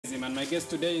Feminism, and my guest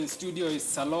today in studio is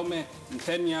Salome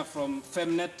Ntenya from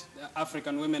FemNet, the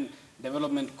African Women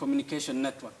Development Communication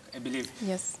Network, I believe.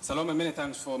 Yes. Salome, many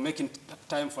thanks for making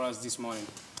time for us this morning.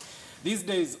 These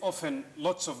days, often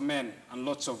lots of men and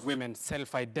lots of women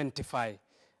self-identify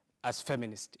as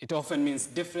feminists. It often means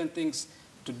different things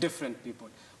to different people.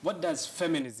 What does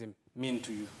feminism mean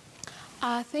to you?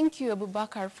 Thank you,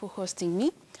 Abubakar, for hosting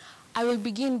me. I will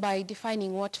begin by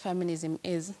defining what feminism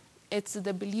is. It's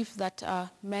the belief that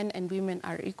men and women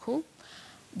are equal.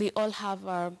 They all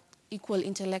have equal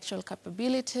intellectual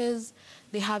capabilities.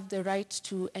 They have the right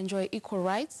to enjoy equal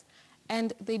rights,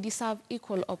 and they deserve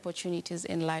equal opportunities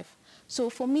in life. So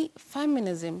for me,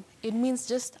 feminism, it means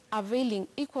just availing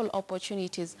equal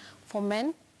opportunities for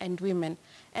men and women,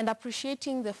 and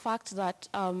appreciating the fact that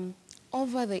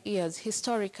over the years,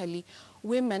 historically,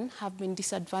 women have been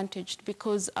disadvantaged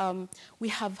because we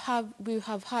have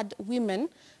had women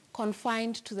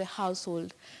confined to the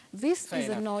household. This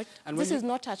is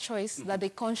not a choice that they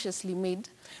consciously made.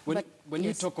 When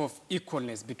you talk of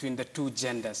equalness between the two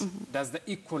genders, does the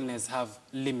equalness have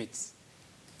limits?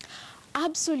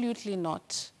 Absolutely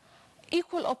not.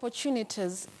 Equal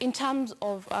opportunities in terms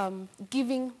of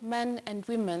giving men and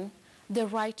women the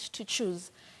right to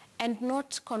choose and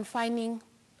not confining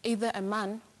either a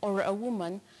man or a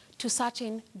woman to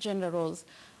certain gender roles.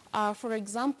 For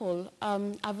example,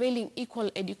 availing equal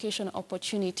education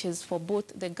opportunities for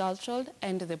both the girl child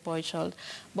and the boy child.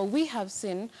 But we have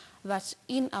seen that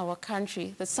in our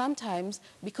country that sometimes,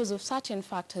 because of certain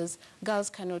factors, girls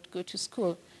cannot go to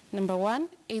school. Number one,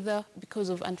 either because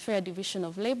of unfair division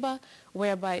of labor,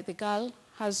 whereby the girl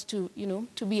has to,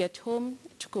 to be at home,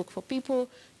 to cook for people,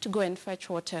 to go and fetch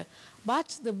water.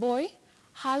 But the boy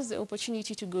has the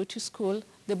opportunity to go to school.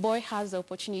 The boy has the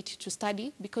opportunity to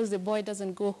study because the boy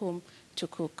doesn't go home to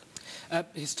cook.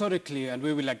 Historically, and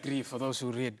we will agree for those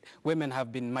who read, women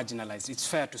have been marginalized. It's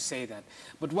fair to say that.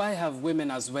 But why have women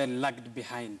as well lagged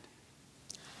behind?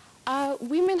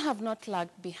 Women have not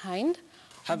lagged behind.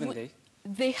 Haven't they?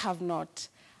 They have not.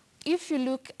 If you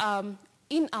look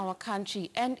in our country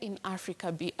and in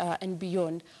Africa and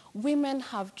beyond, women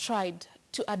have tried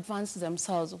to advance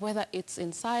themselves, whether it's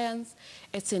in science,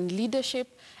 it's in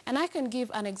leadership. And I can give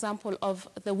an example of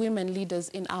the women leaders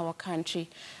in our country.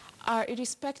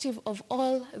 Irrespective of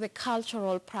all the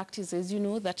cultural practices,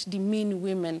 that demean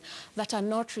women, that are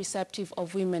not receptive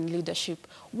of women leadership,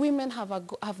 women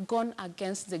have gone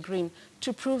against the grain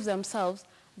to prove themselves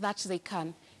that they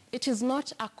can. It is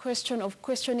not a question of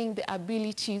questioning the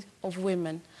ability of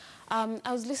women.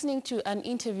 I was listening to an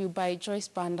interview by Joyce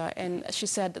Banda, and she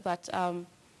said that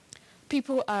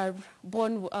people are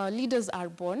born, leaders are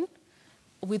born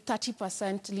with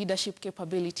 30% leadership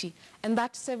capability, and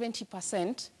that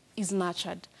 70% is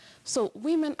nurtured. So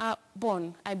women are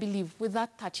born, I believe, with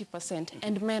that 30%,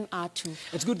 and men are too.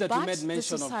 It's good that you made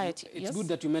mention good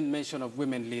that you made mention of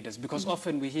women leaders, because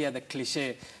often we hear the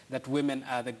cliche that women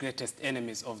are the greatest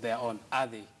enemies of their own. Are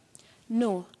they?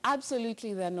 No,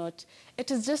 absolutely they're not.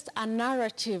 It is just a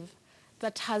narrative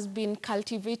that has been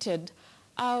cultivated.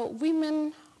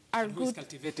 Women are good. Who's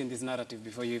cultivating this narrative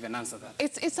before you even answer that?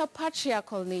 It's a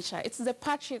patriarchal nature. It's the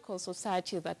patriarchal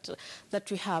society that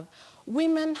we have.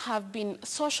 Women have been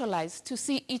socialized to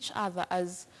see each other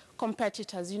as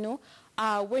competitors,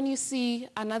 When you see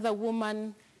another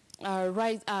woman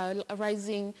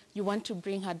rising, you want to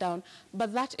bring her down.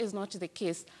 But that is not the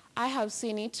case. I have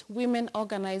seen it, women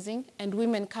organizing and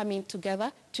women coming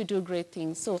together to do great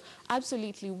things. So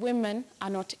absolutely, women are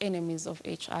not enemies of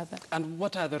each other. And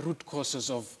what are the root causes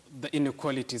of the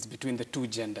inequalities between the two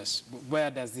genders? Where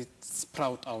does it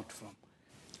sprout out from?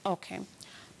 Okay,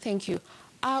 thank you.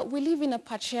 We live in a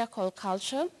patriarchal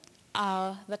culture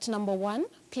that, number one,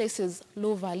 places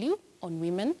low value on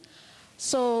women.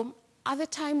 So at the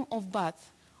time of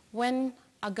birth, when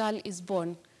a girl is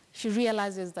born, she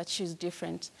realizes that she's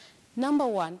different. Number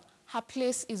one, her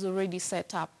place is already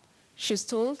set up. She's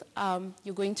told,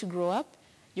 you're going to grow up,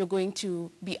 you're going to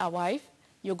be a wife,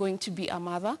 you're going to be a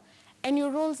mother, and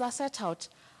your roles are set out.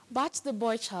 But the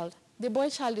boy child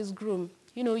is groomed.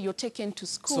 You're taken to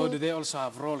school. So do they also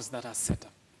have roles that are set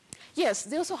up? Yes,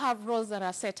 they also have roles that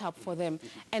are set up for them.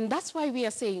 And that's why we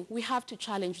are saying we have to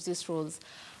challenge these roles.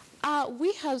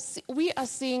 We are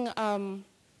seeing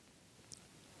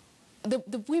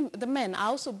the men are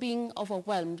also being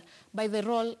overwhelmed by the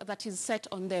role that is set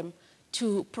on them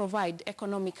to provide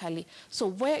economically. So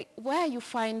where you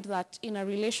find that in a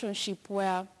relationship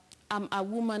where a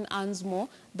woman earns more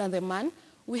than the man,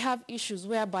 we have issues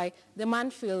whereby the man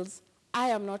feels, I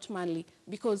am not manly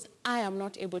because I am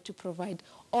not able to provide,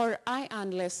 or I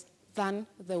earn less than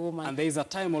the woman. And there is a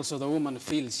time also the woman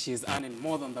feels she's earning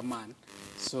more than the man,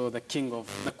 so the queen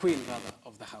rather,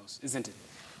 of the house, isn't it?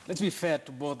 Let's be fair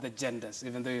to both the genders,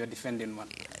 even though you're defending one.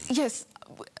 Yes,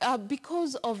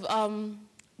 because of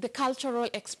the cultural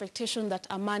expectation that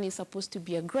a man is supposed to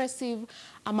be aggressive,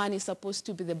 a man is supposed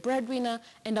to be the breadwinner,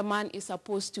 and a man is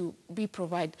supposed to be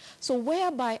provide. So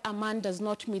whereby a man does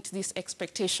not meet this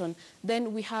expectation,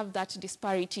 then we have that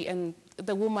disparity, and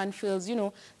the woman feels, you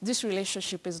know, this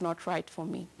relationship is not right for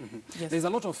me. Yes. There's a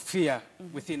lot of fear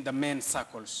within the men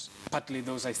circles, partly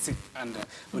those I sit under,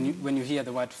 when you hear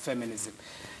the word feminism.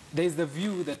 There is the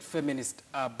view that feminists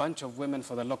are a bunch of women,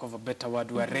 for the lack of a better word,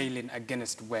 who are railing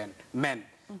against men,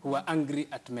 who are angry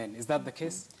at men. Is that the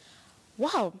case?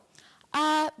 Wow.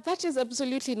 That is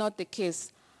absolutely not the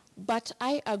case. But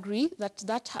I agree that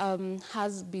that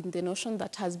has been the notion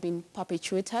that has been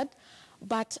perpetuated.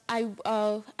 But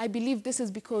I believe this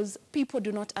is because people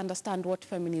do not understand what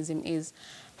feminism is.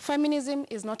 Feminism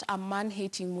is not a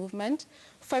man-hating movement.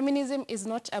 Feminism is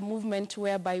not a movement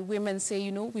whereby women say,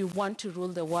 you know, we want to rule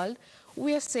the world.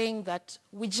 We are saying that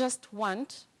we just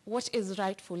want what is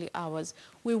rightfully ours.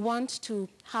 We want to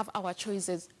have our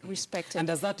choices respected. And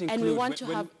does that include... And we want to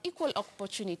have equal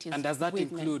opportunities. And does that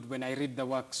include, when I read the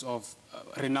works of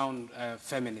renowned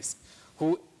feminists,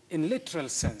 who, in literal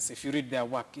sense, if you read their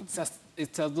work, it's as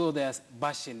though they're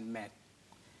bashing men.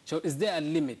 So is there a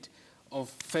limit of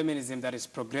feminism that is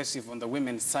progressive on the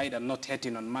women's side and not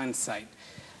hating on man's side,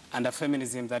 and a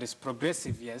feminism that is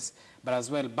progressive, yes, but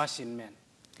as well bashing men?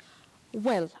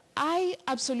 Well, I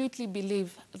absolutely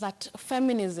believe that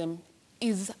feminism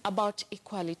is about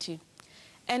equality,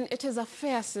 and it is a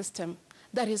fair system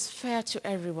that is fair to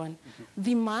everyone,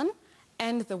 the man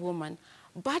and the woman.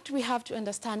 But we have to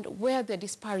understand where the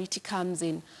disparity comes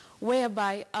in,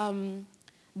 whereby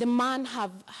the men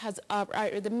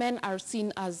are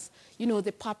seen as, you know,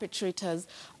 the perpetrators.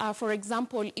 For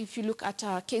example, if you look at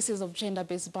cases of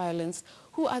gender-based violence,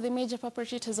 who are the major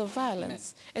perpetrators of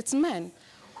violence? Men. It's men.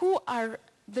 Who are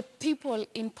the people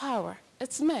in power?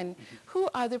 It's men. Who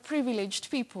are the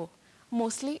privileged people?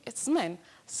 Mostly it's men.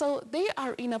 So they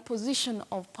are in a position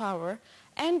of power,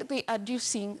 and they are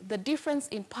using the difference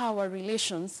in power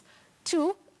relations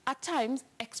to, at times,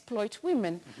 exploit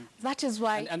women. That is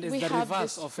why and is we the have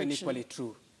reverse this often friction. equally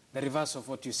true? The reverse of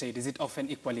what you said, is it often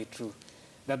equally true?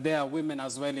 That there are women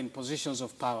as well in positions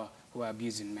of power who are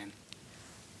abusing men?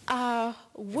 Well,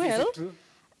 is it true?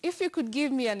 If you could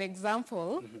give me an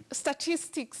example,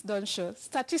 statistics don't show.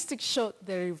 Statistics show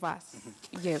the reverse.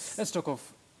 Yes. Let's talk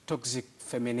of toxic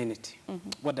femininity.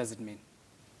 What does it mean?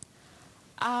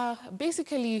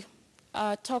 Basically,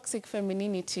 toxic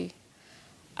femininity,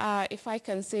 if I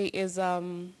can say, is,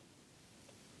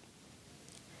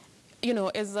 you know,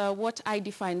 is what I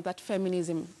define that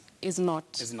feminism is not.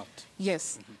 Is not.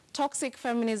 Yes. Toxic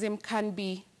feminism can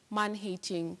be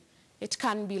man-hating. It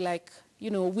can be like, you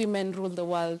know, women rule the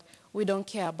world. We don't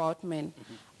care about men.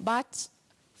 But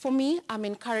for me, I'm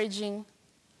encouraging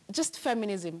just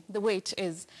feminism the way it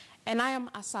is. And I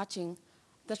am asserting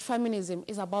that feminism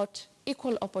is about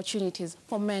equal opportunities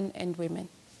for men and women.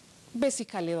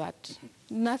 Basically that.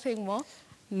 Nothing more,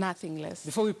 nothing less.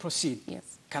 Before we proceed,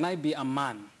 yes, can I be a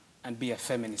man and be a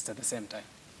feminist at the same time?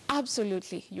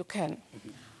 Absolutely, you can.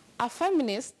 A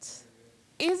feminist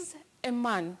is a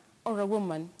man or a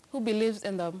woman who believes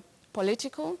in the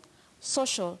political,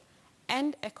 social,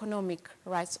 and economic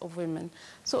rights of women.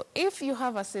 So if you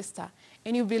have a sister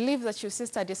and you believe that your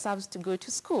sister deserves to go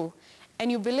to school, and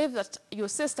you believe that your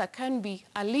sister can be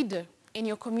a leader in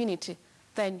your community,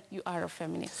 then you are a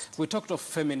feminist. We talked of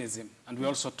feminism, and we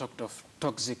also talked of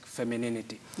toxic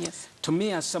femininity. Yes. To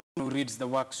me, as someone who reads the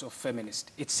works of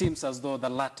feminists, it seems as though the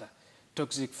latter,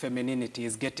 toxic femininity,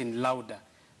 is getting louder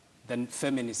than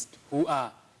feminists who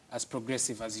are as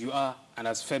progressive as you are and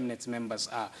as feminist members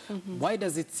are. Why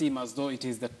does it seem as though it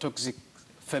is the toxic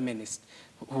feminists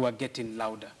who are getting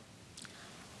louder?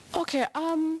 Okay,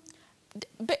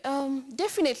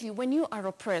 definitely when you are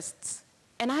oppressed,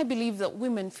 and I believe that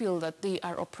women feel that they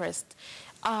are oppressed.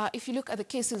 If you look at the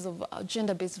cases of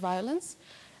gender-based violence,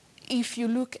 if you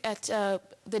look at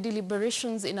the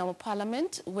deliberations in our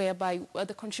parliament, whereby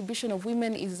the contribution of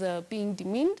women is being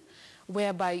demeaned,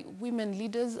 whereby women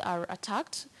leaders are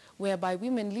attacked, whereby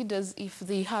women leaders, if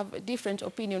they have a different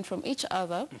opinion from each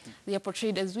other, they are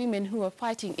portrayed as women who are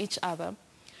fighting each other.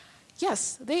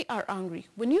 Yes, they are angry.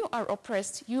 When you are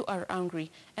oppressed, you are angry.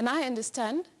 And I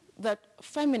understand that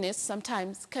feminists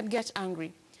sometimes can get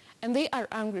angry. And they are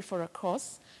angry for a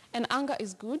cause. And anger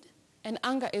is good. and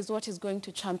anger is what is going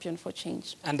to champion for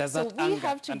change. And does so that we anger,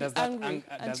 have to be angry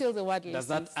until the word does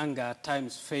listens. that anger at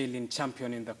times fail in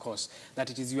championing the cause? That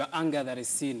it is your anger that is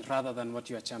seen rather than what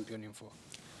you are championing for?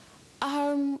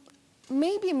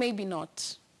 Maybe, maybe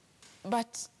not.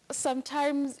 But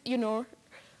sometimes, you know,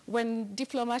 when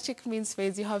diplomatic means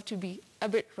fails, you have to be a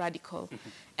bit radical.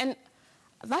 And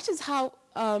that is how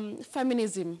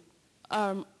feminism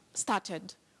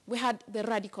started. We had the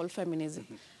radical feminism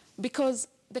because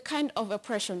the kind of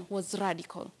oppression was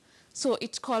radical. So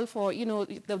it called for, you know,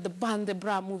 the ban the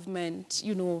bra movement,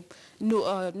 you know,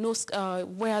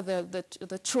 wear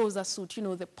the trouser suit, you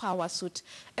know, the power suit.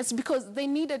 It's because they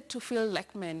needed to feel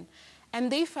like men. And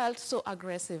they felt so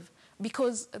aggressive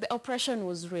because the oppression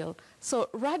was real. So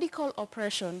radical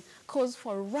oppression calls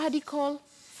for radical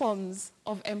forms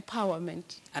of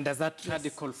empowerment. And does that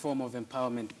radical form of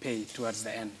empowerment pay towards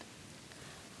the end?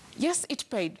 Yes, it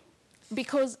paid.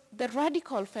 Because the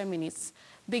radical feminists,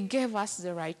 they gave us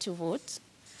the right to vote.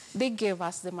 They gave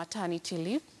us the maternity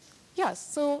leave.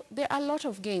 Yes, so there are a lot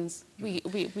of gains. We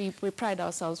pride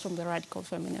ourselves from the radical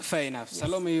feminists. Fair enough. Yes.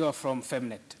 Salome, you are from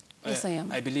Femnet. Yes, I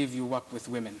am. I believe you work with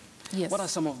women. Yes. What are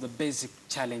some of the basic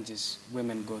challenges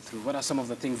women go through? What are some of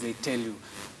the things they tell you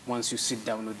once you sit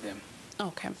down with them?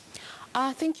 Okay.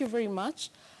 Thank you very much.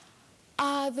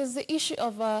 There's the issue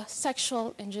of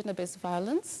sexual and gender-based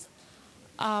violence,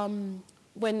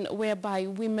 whereby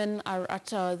women are at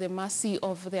the mercy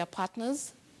of their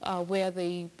partners, where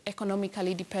they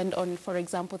economically depend on, for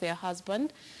example, their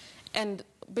husband. And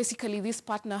basically, this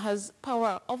partner has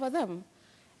power over them.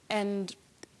 And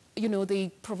you know, they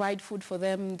provide food for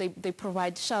them, they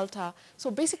provide shelter.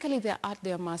 So basically, they're at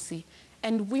their mercy.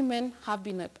 And women have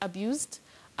been abused.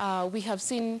 We have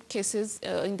seen cases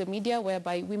in the media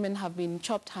whereby women have been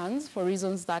chopped hands for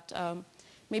reasons that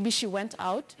maybe she went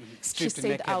out, she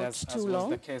stayed out too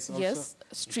long. Yes,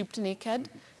 stripped naked.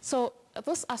 So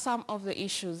those are some of the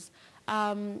issues.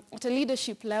 At a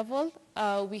leadership level,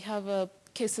 we have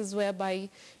cases whereby,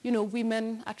 you know,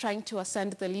 women are trying to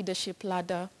ascend the leadership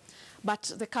ladder.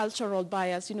 But the cultural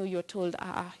bias, you know, you're told,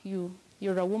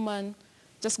 you're a woman,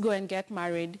 just go and get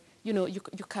married. You know, you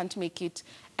can't make it.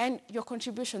 And your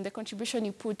contribution, the contribution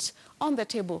you put on the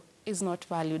table is not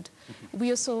valued. We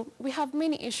have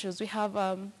many issues. We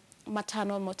have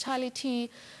maternal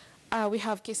mortality. We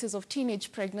have cases of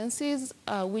teenage pregnancies,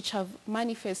 which have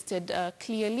manifested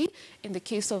clearly in the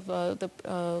case of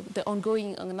the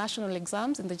ongoing national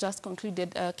exams in the just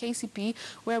concluded KCP,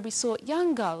 where we saw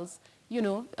young girls, you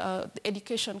know, the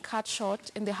education cut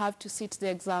short and they have to sit the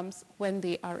exams when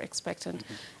they are expectant.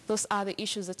 Those are the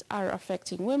issues that are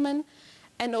affecting women.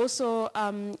 And also,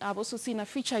 I've also seen a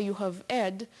feature you have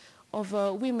aired of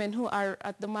women who are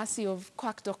at the mercy of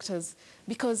quack doctors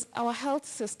because our health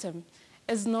system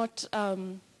is not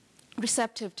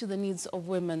receptive to the needs of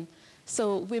women.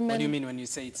 So women... What do you mean when you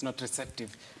say it's not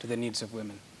receptive to the needs of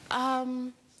women?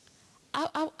 I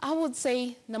would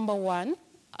say, number one,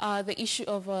 the issue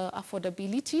of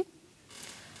affordability.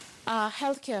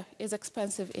 Healthcare is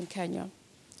expensive in Kenya.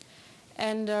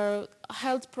 And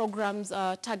health programs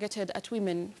targeted at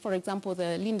women, for example,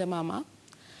 the Linda Mama,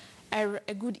 are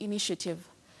a good initiative.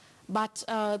 But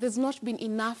there's not been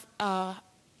enough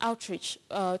outreach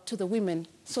to the women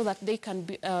so that they can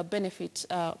benefit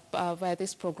via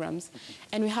these programs.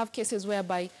 And we have cases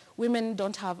whereby women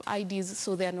don't have IDs,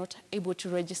 so they're not able to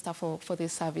register for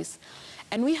this service.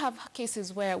 And we have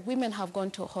cases where women have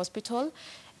gone to a hospital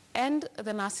and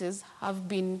the nurses have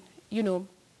been, you know,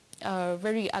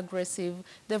 very aggressive.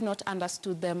 They've not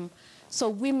understood them. So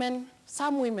women,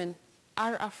 some women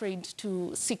are afraid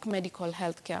to seek medical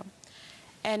health care.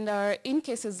 And in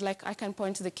cases like, I can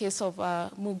point to the case of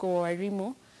Mugo or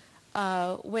Arimu,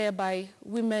 whereby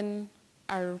women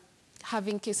are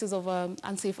having cases of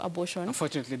unsafe abortion.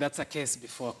 Unfortunately, that's a case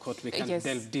before court. We can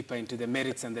delve deeper into the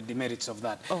merits and the demerits of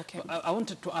that. Okay. I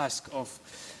wanted to ask of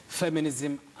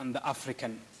feminism and the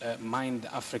African mind,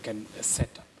 the African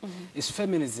setup. Is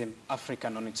feminism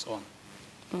African on its own?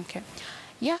 Okay.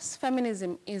 Yes,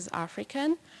 feminism is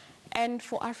African. And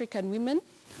for African women,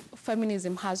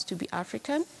 feminism has to be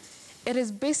African. It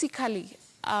is basically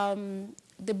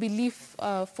the belief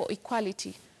for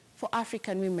equality for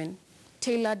African women,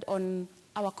 tailored on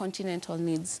our continental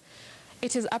needs.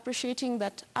 It is appreciating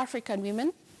that African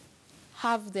women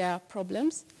have their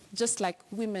problems, just like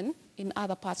women in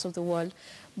other parts of the world.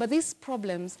 But these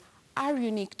problems are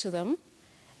unique to them,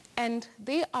 and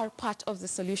they are part of the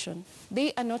solution.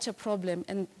 They are not a problem,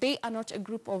 and they are not a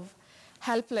group of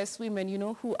helpless women, you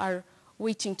know, who are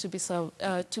waiting to be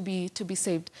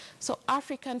saved. So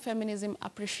African feminism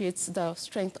appreciates the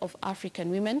strength of African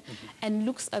women and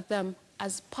looks at them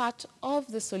as part of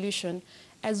the solution,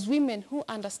 as women who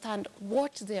understand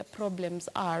what their problems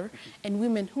are and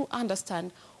women who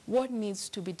understand what needs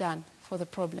to be done for the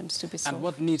problems to be solved. And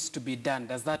what needs to be done,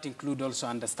 does that include also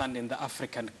understanding the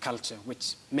African culture,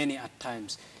 which many at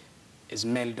times is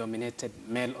male-dominated,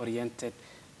 male-oriented,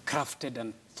 crafted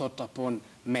and thought upon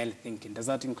male thinking? Does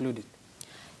that include it?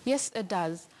 Yes, it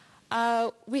does.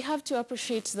 We have to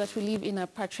appreciate that we live in a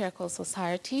patriarchal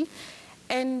society,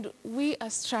 and we are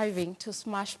striving to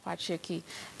smash patriarchy,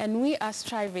 and we are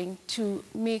striving to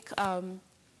make our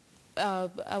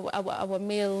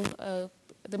male,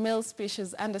 the male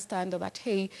species understand that,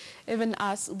 hey, even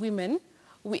us women,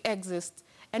 we exist.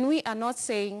 And we are not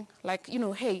saying, like, you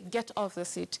know, hey, get off the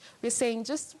seat. We're saying,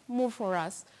 just move for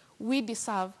us. We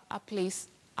deserve a place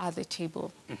at the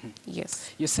table.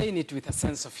 Yes. You're saying it with a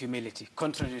sense of humility,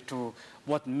 contrary to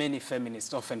what many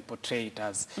feminists often portray it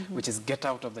as, which is get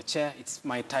out of the chair, it's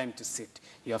my time to sit.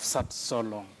 You have sat so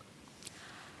long.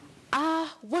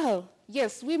 Well,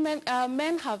 yes,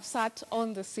 men have sat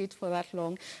on the seat for that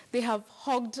long. They have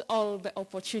hogged all the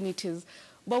opportunities.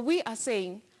 But we are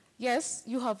saying, yes,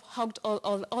 you have hogged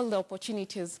all the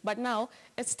opportunities, but now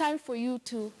it's time for you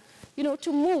to, you know,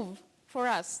 to move for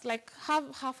us, like have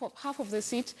half of the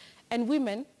seat, and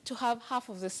women to have half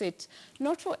of the seat.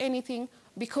 Not for anything,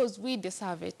 because we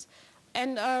deserve it.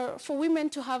 And for women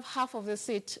to have half of the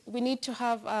seat, we need to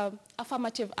have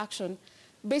affirmative action.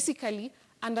 Basically,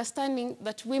 understanding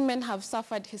that women have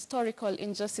suffered historical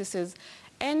injustices,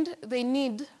 and they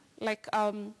need like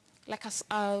a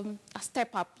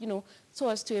step up, you know, so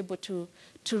as to be able to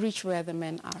reach where the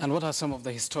men are. And what are some of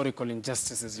the historical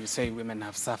injustices you say women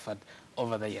have suffered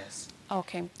over the years?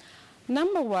 Okay.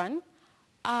 Number one,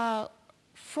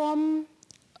 from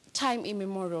time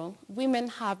immemorial, women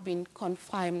have been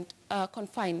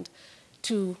confined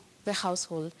to the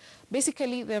household.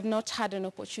 Basically, they have not had an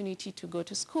opportunity to go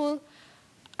to school.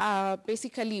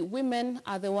 Basically, women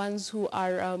are the ones who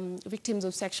are victims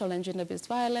of sexual and gender-based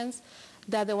violence.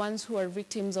 They're the ones who are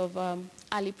victims of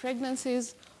early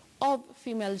pregnancies, of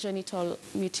female genital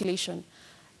mutilation.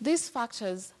 These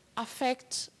factors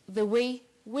affect the way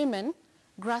women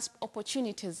grasp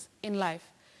opportunities in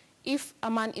life. If a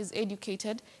man is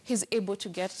educated, he's able to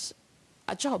get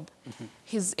a job.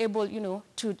 He's able, you know,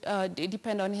 to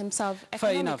depend on himself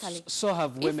economically. Fair enough. So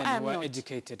have women who are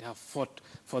educated, have fought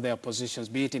for their positions,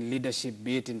 be it in leadership,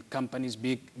 be it in companies,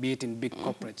 be it in big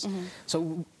corporates.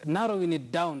 So narrowing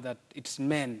it down that it's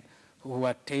men who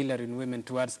are tailoring women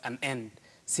towards an end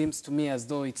seems to me as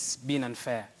though it's been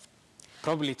unfair.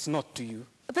 Probably it's not to you.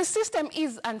 The system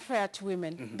is unfair to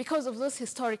women because of those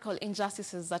historical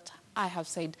injustices that I have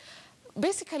said.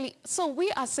 Basically, so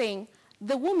we are saying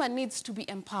the woman needs to be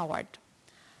empowered.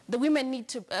 The woman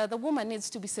needs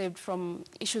to be saved from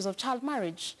issues of child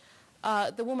marriage.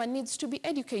 The woman needs to be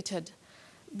educated.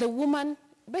 The woman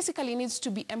basically needs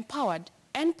to be empowered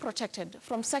and protected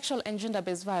from sexual and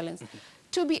gender-based violence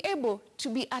to be able to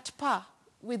be at par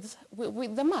with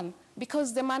the man,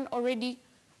 because the man already,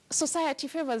 society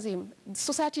favors him.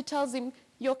 Society tells him,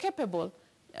 you're capable,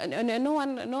 and no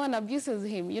one abuses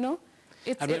him, you know?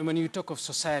 And when you talk of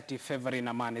society favoring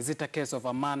a man, is it a case of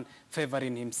a man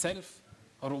favoring himself?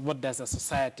 Or what does a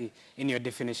society, in your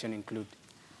definition, include?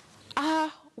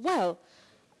 Well,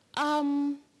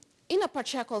 in a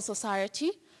patriarchal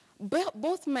society,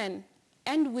 both men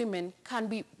and women can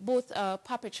be both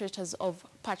perpetrators of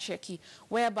patriarchy,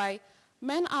 whereby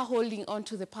men are holding on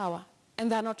to the power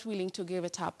and they're not willing to give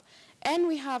it up. And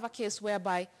we have a case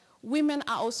whereby women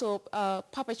are also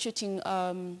perpetrating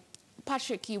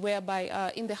patriarchy,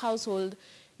 whereby in the household,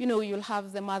 you know, you'll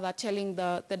have the mother telling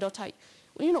the daughter,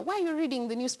 you know, why are you reading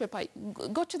the newspaper?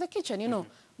 Go to the kitchen, you know.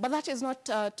 But that is not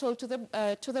told to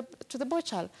the boy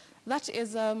child. That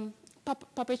is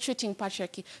perpetrating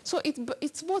patriarchy. So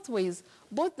it's both ways.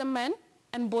 Both the men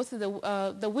and both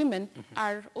the women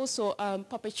are also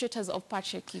perpetrators of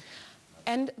patriarchy.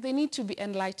 And they need to be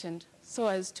enlightened so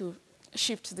as to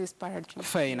shift this paradigm.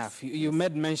 Fair enough. You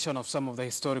made mention of some of the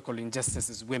historical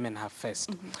injustices women have faced.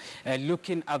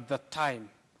 Looking at the time,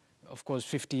 of course,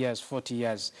 50 years, 40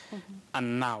 years,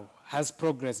 and now, has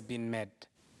progress been made?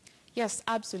 Yes,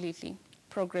 absolutely.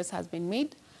 Progress has been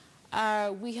made.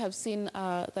 We have seen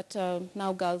that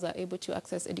now girls are able to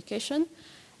access education.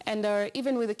 And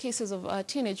even with the cases of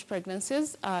teenage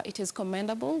pregnancies, it is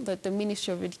commendable that the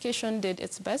Ministry of Education did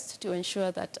its best to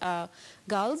ensure that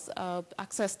girls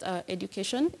accessed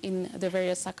education in the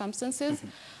various circumstances.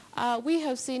 We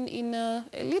have seen in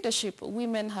leadership,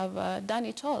 women have done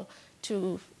it all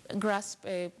to grasp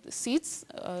seats,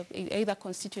 either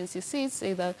constituency seats,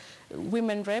 either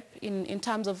women rep in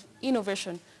terms of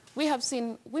innovation. We have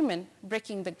seen women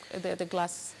breaking the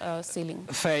glass ceiling.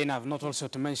 Fair enough. Not also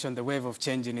to mention the wave of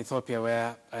change in Ethiopia,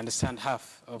 where I understand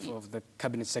half of the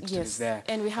cabinet secretary is there.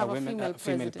 And we have a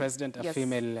female president, a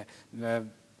female,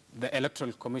 the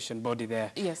electoral commission body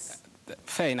there. Yes.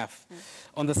 Fair enough.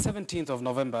 On the 17th of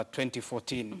November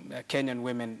 2014, Kenyan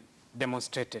women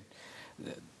demonstrated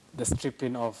the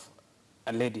stripping of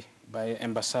a lady by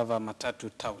Embasava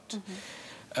Matatu Tout,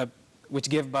 which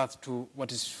gave birth to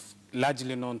what is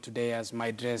largely known today as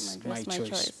My Dress, My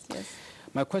Choice. Yes.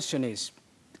 My question is,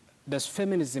 does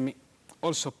feminism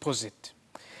also posit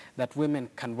that women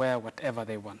can wear whatever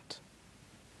they want?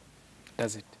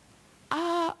 Does it?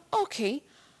 Okay.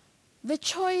 The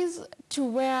choice to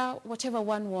wear whatever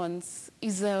one wants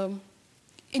is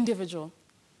individual.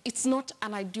 It's not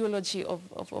an ideology of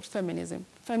feminism.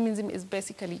 Feminism is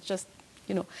basically just,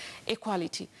 you know,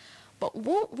 equality. But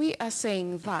what we are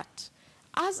saying that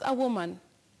as a woman,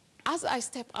 as I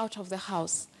step out of the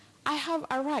house, I have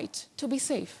a right to be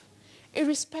safe,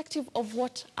 irrespective of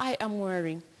what I am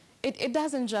wearing. It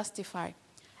doesn't justify.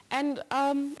 And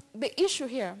the issue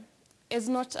here is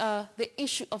not the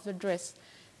issue of the dress.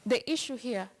 The issue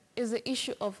here is the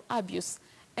issue of abuse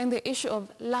and the issue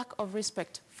of lack of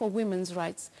respect for women's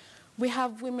rights. We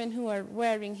have women who are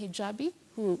wearing hijabi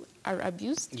who are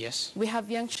abused. Yes. We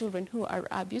have young children who are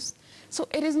abused. So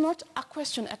it is not a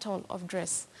question at all of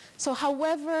dress. So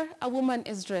however a woman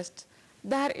is dressed,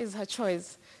 that is her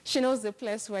choice. She knows the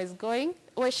place where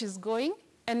she's going,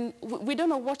 and we don't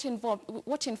know what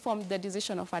informed the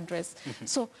decision of her dress.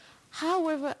 So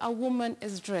however a woman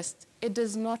is dressed, it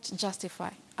does not justify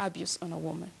abuse on a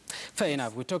woman. Fair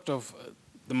enough. We talked of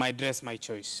the My Dress, My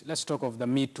Choice. Let's talk of the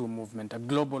Me Too movement, a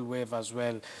global wave as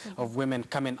well of women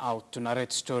coming out to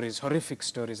narrate stories, horrific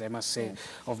stories, I must say,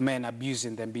 of men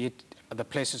abusing them, be it at the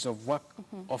places of work,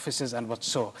 offices, and what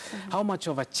so. How much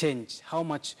of a change, how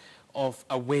much of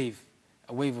a wave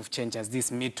of change has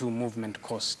this Me Too movement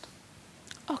caused?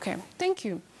 Okay, thank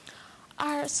you.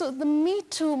 So the Me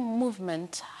Too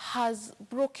movement has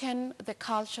broken the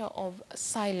culture of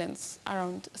silence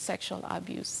around sexual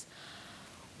abuse.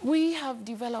 We have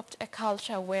developed a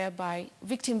culture whereby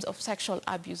victims of sexual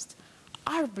abuse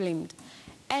are blamed.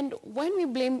 And when we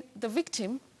blame the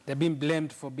victim... They're being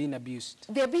blamed for being abused.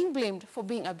 They're being blamed for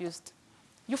being abused.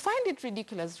 You find it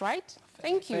ridiculous, right?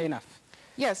 Thank you. Fair enough.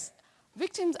 Yes,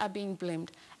 victims are being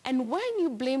blamed. And when you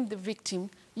blame the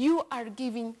victim, you are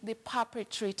giving the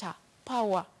perpetrator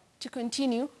power to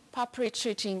continue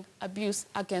perpetrating abuse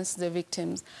against the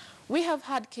victims. We have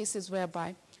had cases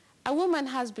whereby a woman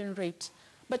has been raped,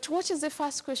 but what is the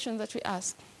first question that we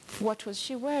ask? What was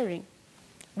she wearing?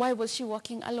 Why was she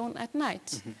walking alone at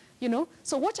night? You know,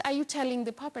 so what are you telling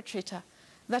the perpetrator?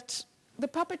 That the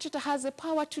perpetrator has the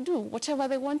power to do whatever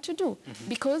they want to do,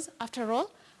 because after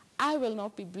all, I will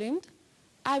not be blamed.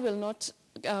 I will not,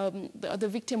 the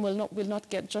victim will not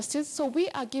get justice. So we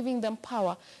are giving them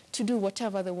power to do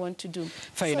whatever they want to do.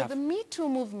 Fair enough. The Me Too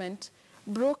movement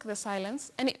broke the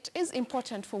silence, and it is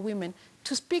important for women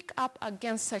to speak up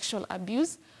against sexual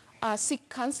abuse, seek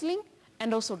counseling,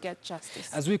 and also get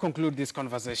justice. As we conclude this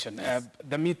conversation,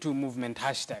 the Me Too movement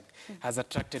hashtag has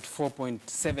attracted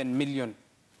 4.7 million,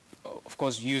 of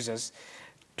course, users,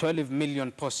 12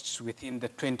 million posts within the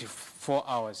 24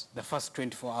 hours, the first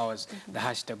 24 hours the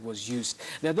hashtag was used.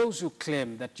 There are those who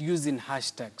claim that using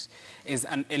hashtags is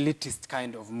an elitist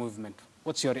kind of movement.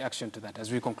 What's your reaction to that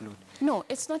as we conclude? No,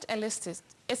 it's not elitist.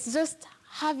 It's just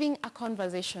having a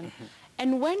conversation.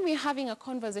 And when we're having a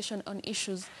conversation on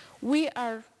issues, we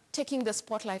are taking the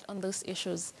spotlight on those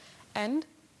issues. And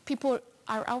people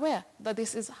are aware that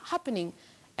this is happening.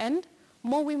 And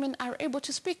more women are able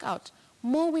to speak out.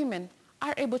 More women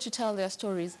are able to tell their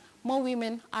stories. More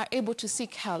women are able to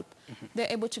seek help.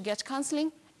 They're able to get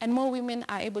counseling, and more women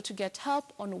are able to get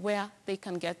help on where they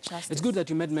can get justice. It's good that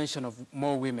you made mention of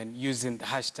more women using the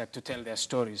hashtag to tell their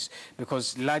stories,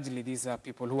 because largely these are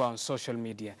people who are on social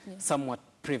media, somewhat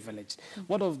privileged.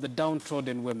 What of the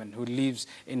downtrodden women who lives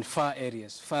in far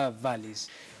areas, far valleys,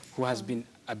 who has been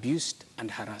abused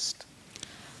and harassed?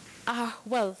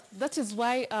 Well, that is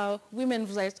why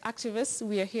women's rights activists,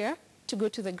 we are here to go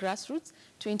to the grassroots,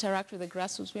 to interact with the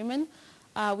grassroots women.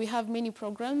 We have many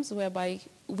programs whereby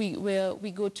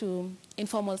we go to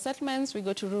informal settlements, we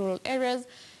go to rural areas,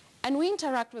 and we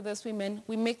interact with those women.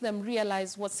 We make them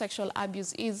realize what sexual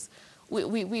abuse is.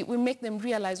 We make them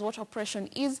realize what oppression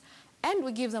is, and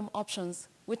we give them options.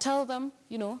 We tell them,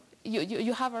 you know,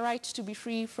 you have a right to be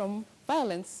free from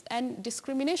violence and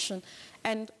discrimination.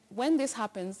 And when this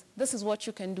happens, this is what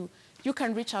you can do. You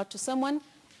can reach out to someone,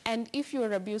 and if you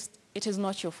are abused, it is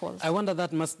not your fault. I wonder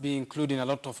that must be including a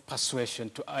lot of persuasion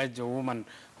to urge a woman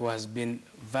who has been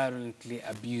violently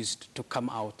abused to come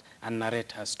out and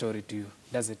narrate her story to you,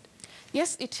 does it?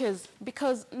 Yes, it is,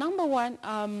 because number one,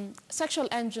 sexual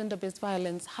and gender-based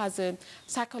violence has a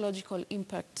psychological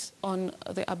impact on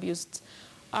the abused.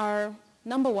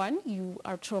 Number one, you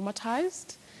are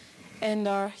traumatized, and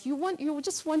you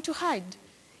just want to hide.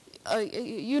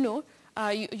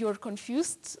 You're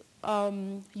confused.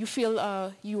 You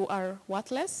feel you are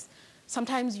worthless.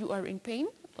 Sometimes you are in pain.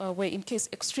 Where in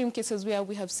extreme cases where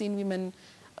we have seen women,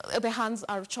 their hands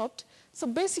are chopped. So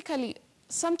basically,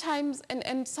 sometimes,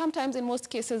 and sometimes in most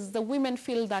cases, the women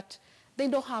feel that they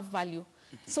don't have value.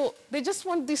 So they just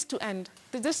want this to end.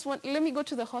 They just want, let me go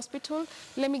to the hospital,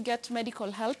 let me get medical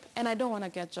help, and I don't want to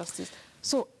get justice.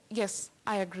 So yes,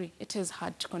 I agree. It is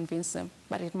hard to convince them,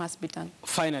 but it must be done.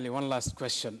 Finally, one last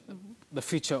question. The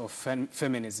future of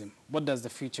feminism. What does the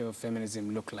future of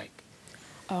feminism look like?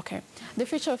 Okay. The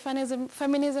future of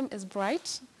feminism is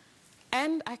bright,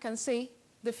 and I can say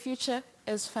the future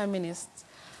is feminist.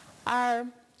 I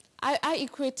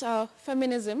equate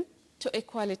feminism to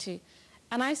equality.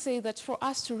 And I say that for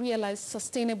us to realize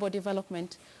sustainable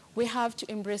development, we have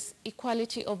to embrace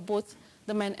equality of both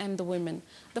the men and the women.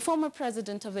 The former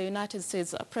president of the United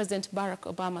States, President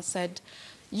Barack Obama, said,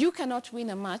 you cannot win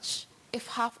a match if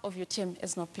half of your team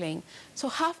is not playing. So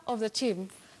half of the team,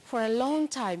 for a long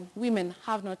time, women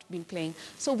have not been playing.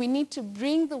 So we need to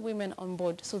bring the women on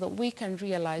board so that we can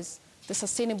realize the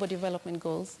sustainable development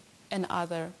goals and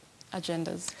other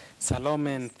agendas.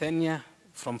 Salome Nthenya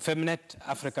from Feminet,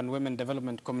 African Women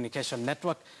Development Communication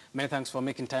Network. Many thanks for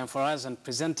making time for us and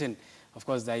presenting, of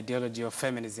course, the ideology of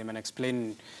feminism and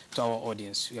explaining to our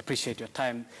audience. We appreciate your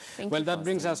time. Well, that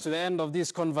brings us to the end of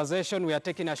this conversation. We are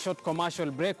taking a short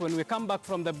commercial break. When we come back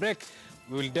from the break,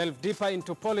 we will delve deeper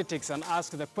into politics and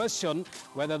ask the question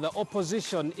whether the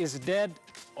opposition is dead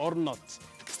or not.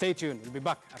 Stay tuned. We'll be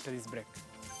back after this break.